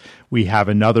fund. We have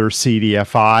another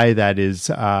CDFI that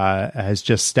has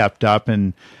just stepped up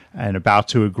and about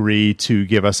to agree to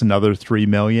give us another $3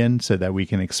 million so that we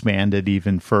can expand it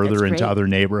even further into other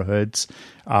neighborhoods.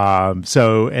 And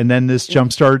then this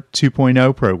Jumpstart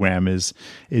 2.0 program is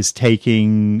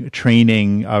taking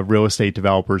training of real estate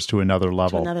developers to another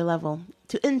level.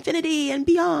 To infinity and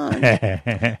beyond.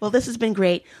 Well, this has been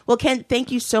great. Well, Ken,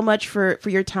 thank you so much for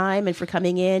your time and for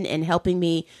coming in and helping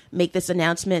me make this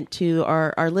announcement to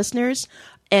our listeners.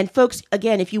 And folks,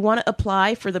 again, if you want to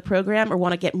apply for the program or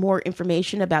want to get more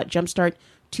information about Jumpstart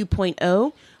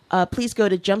 2.0, please go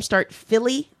to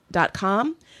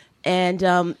jumpstartphilly.com.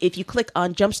 And if you click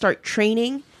on Jumpstart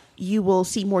Training, you will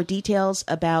see more details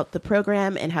about the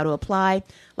program and how to apply.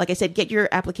 Like I said, get your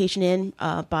application in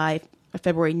by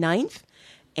February 9th.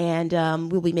 And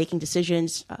we'll be making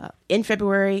decisions in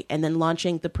February and then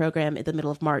launching the program in the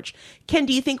middle of March. Ken,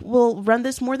 do you think we'll run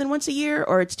this more than once a year,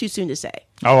 or it's too soon to say?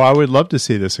 Oh, I would love to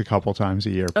see this a couple times a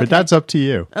year, but that's up to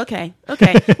you. Okay.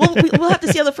 Well, we'll have to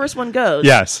see how the first one goes.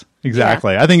 Yes,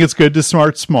 exactly. Yeah. I think it's good to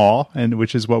start small, and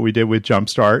which is what we did with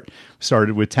Jumpstart. We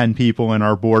started with 10 people in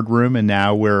our boardroom, and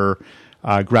now we're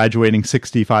graduating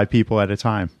 65 people at a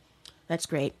time. That's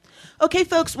great. Okay,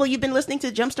 folks. Well, you've been listening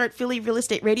to Jumpstart Philly Real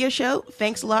Estate Radio Show.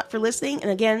 Thanks a lot for listening.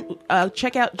 And again,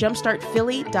 check out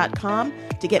jumpstartphilly.com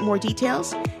to get more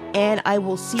details. And I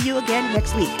will see you again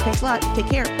next week. Thanks a lot. Take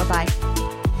care. Bye-bye.